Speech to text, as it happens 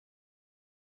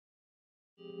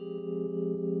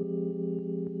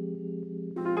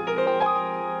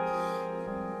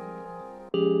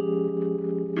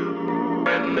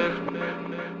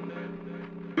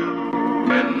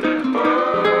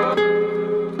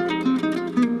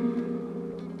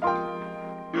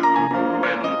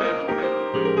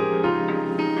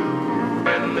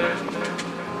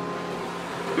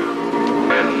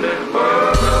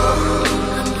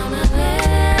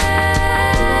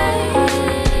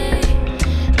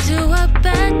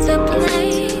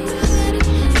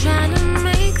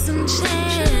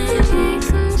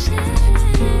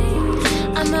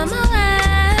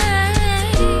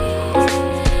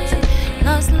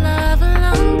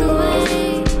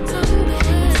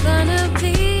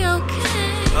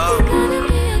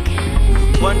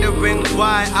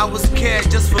Why I was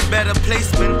cared just for better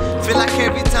placement. Feel like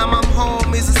every time I'm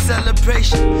home is a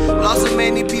celebration. Lost so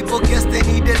many people, guess they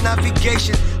needed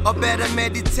navigation or better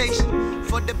meditation.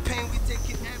 For the pain we take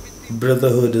in everything.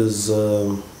 Brotherhood is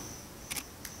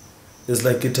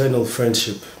like eternal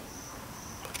friendship.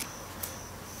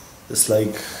 It's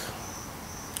like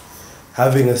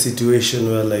having a situation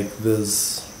where like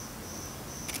there's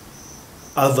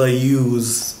other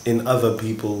yous in other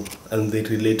people and they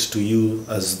relate to you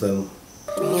as them.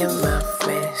 Me and my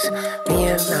friends, me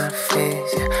and my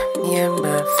friends, me and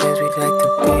my friends, we like the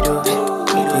Beatles,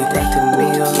 we like the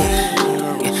Migos,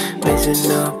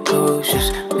 messing up potions,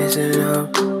 messing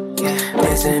up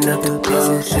the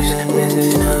potions,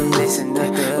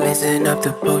 messing up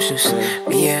the potions.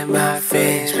 Me and my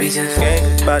friends, we just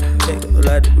gang about to take up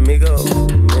like the Migos.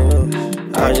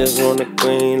 I just want a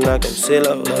queen like I'm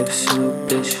CeeLo,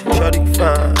 bitch. Shorty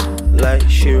fine like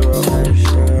Shiro.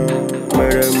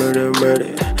 Murder, murder,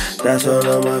 murder. That's all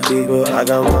of my people. I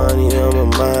got money on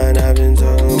my mind. I've been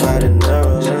talking about it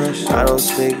now. I don't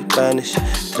speak Spanish.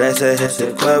 Trece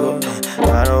ese cuervo.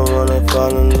 I don't wanna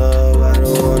fall in love. I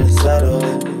don't wanna settle.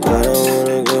 I don't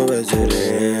wanna go back to the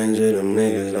hands of them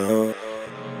niggas. No.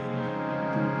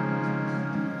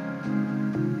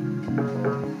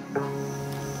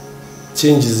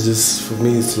 Change is just, for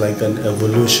me, it's like an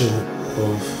evolution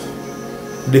of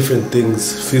different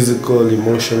things, physical,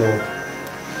 emotional.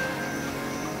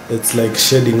 It's like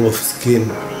shedding of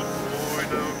skin.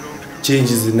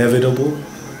 Change is inevitable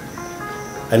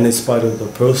and it's part of the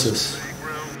process.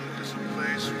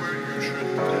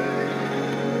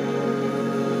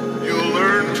 You'll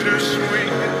learn to swing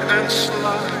and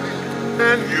slide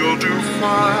and you'll do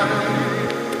fine.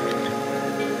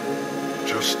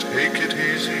 Just take it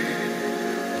easy,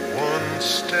 one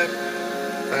step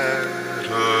at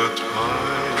a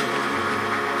time.